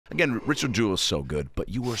Again, Richard Jewell is so good, but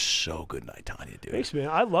you were so good in I, Tonya, dude. Thanks, man.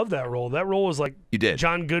 I love that role. That role was like you did.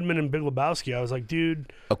 John Goodman and Big Lebowski. I was like,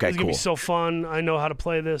 dude, okay, this is going to be so fun. I know how to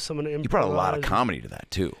play this. I'm going to improvise. You brought a lot of comedy to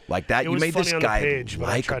that, too. Like that, you made this guy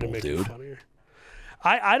likable, dude.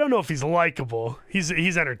 I don't know if he's likable. He's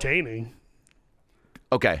entertaining.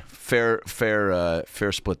 Okay, fair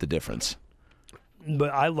split the difference. But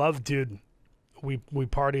I love, dude. We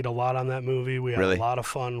partied a lot on that movie. We had a lot of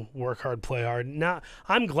fun. Work hard, play hard. Now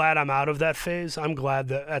I'm glad I'm out of that phase. I'm glad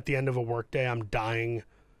that at the end of a workday, I'm dying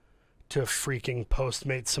to freaking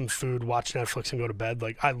Postmate some food, watch Netflix, and go to bed.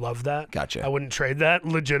 Like I love that. Gotcha. I wouldn't trade that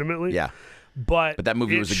legitimately. Yeah. But that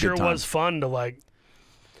movie was a good time. It sure was fun to like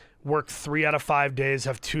work 3 out of 5 days,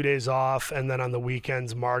 have 2 days off, and then on the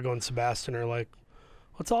weekends, Margo and Sebastian are like,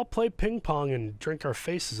 let's all play ping pong and drink our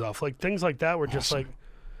faces off. Like things like that were just like.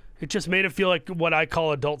 It just made it feel like what I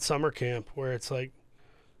call adult summer camp, where it's like,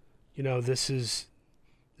 you know, this is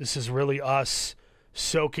really us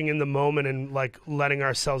soaking in the moment and like letting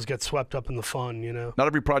ourselves get swept up in the fun, you know. Not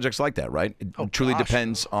every project's like that, right? It truly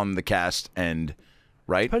depends on the cast and,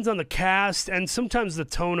 right? Depends on the cast and sometimes the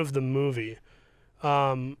tone of the movie.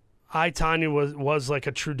 I, Tonya was like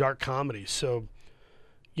a true dark comedy, so,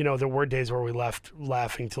 you know, there were days where we left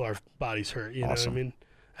laughing till our bodies hurt, you know what I mean?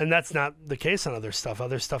 And that's not the case on other stuff.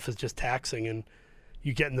 Other stuff is just taxing, and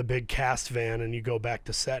you get in the big cast van and you go back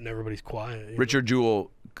to set and everybody's quiet. Richard Jewell,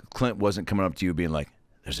 Clint wasn't coming up to you being like,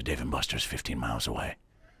 there's a Dave & Buster's 15 miles away.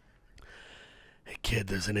 Hey, kid,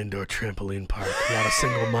 there's an indoor trampoline park. A lot of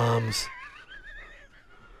single moms.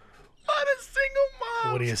 A lot of single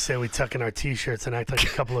moms. What do you say we tuck in our T-shirts and act like a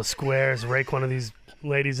couple of squares, rake one of these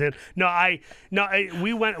ladies in?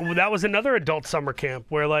 We went. That was another adult summer camp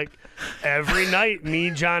where, like, every night, me,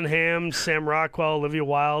 John Hamm, Sam Rockwell, Olivia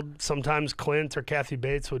Wilde, sometimes Clint or Kathy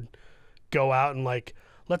Bates would go out and like,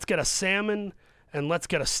 let's get a salmon and let's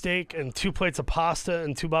get a steak and 2 plates of pasta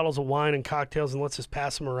and 2 bottles of wine and cocktails and let's just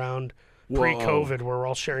pass them around. Pre-COVID, where we're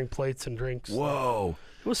all sharing plates and drinks. Whoa,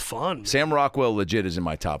 it was fun. Sam Rockwell legit is in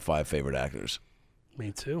my top 5 favorite actors.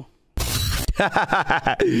 Me too.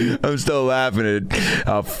 I'm still laughing at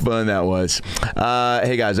how fun that was.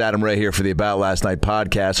 Hey guys, Adam Ray here for the About Last Night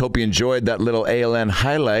podcast. Hope you enjoyed that little ALN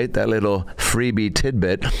highlight, that little freebie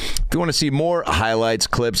tidbit. If you want to see more highlights,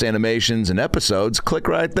 clips, animations, and episodes, click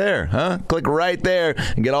right there, huh? Click right there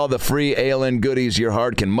and get all the free ALN goodies your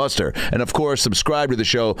heart can muster. And of course, subscribe to the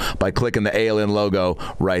show by clicking the ALN logo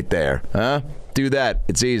right there, huh? Do that.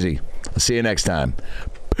 It's easy. I'll see you next time.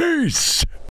 Peace.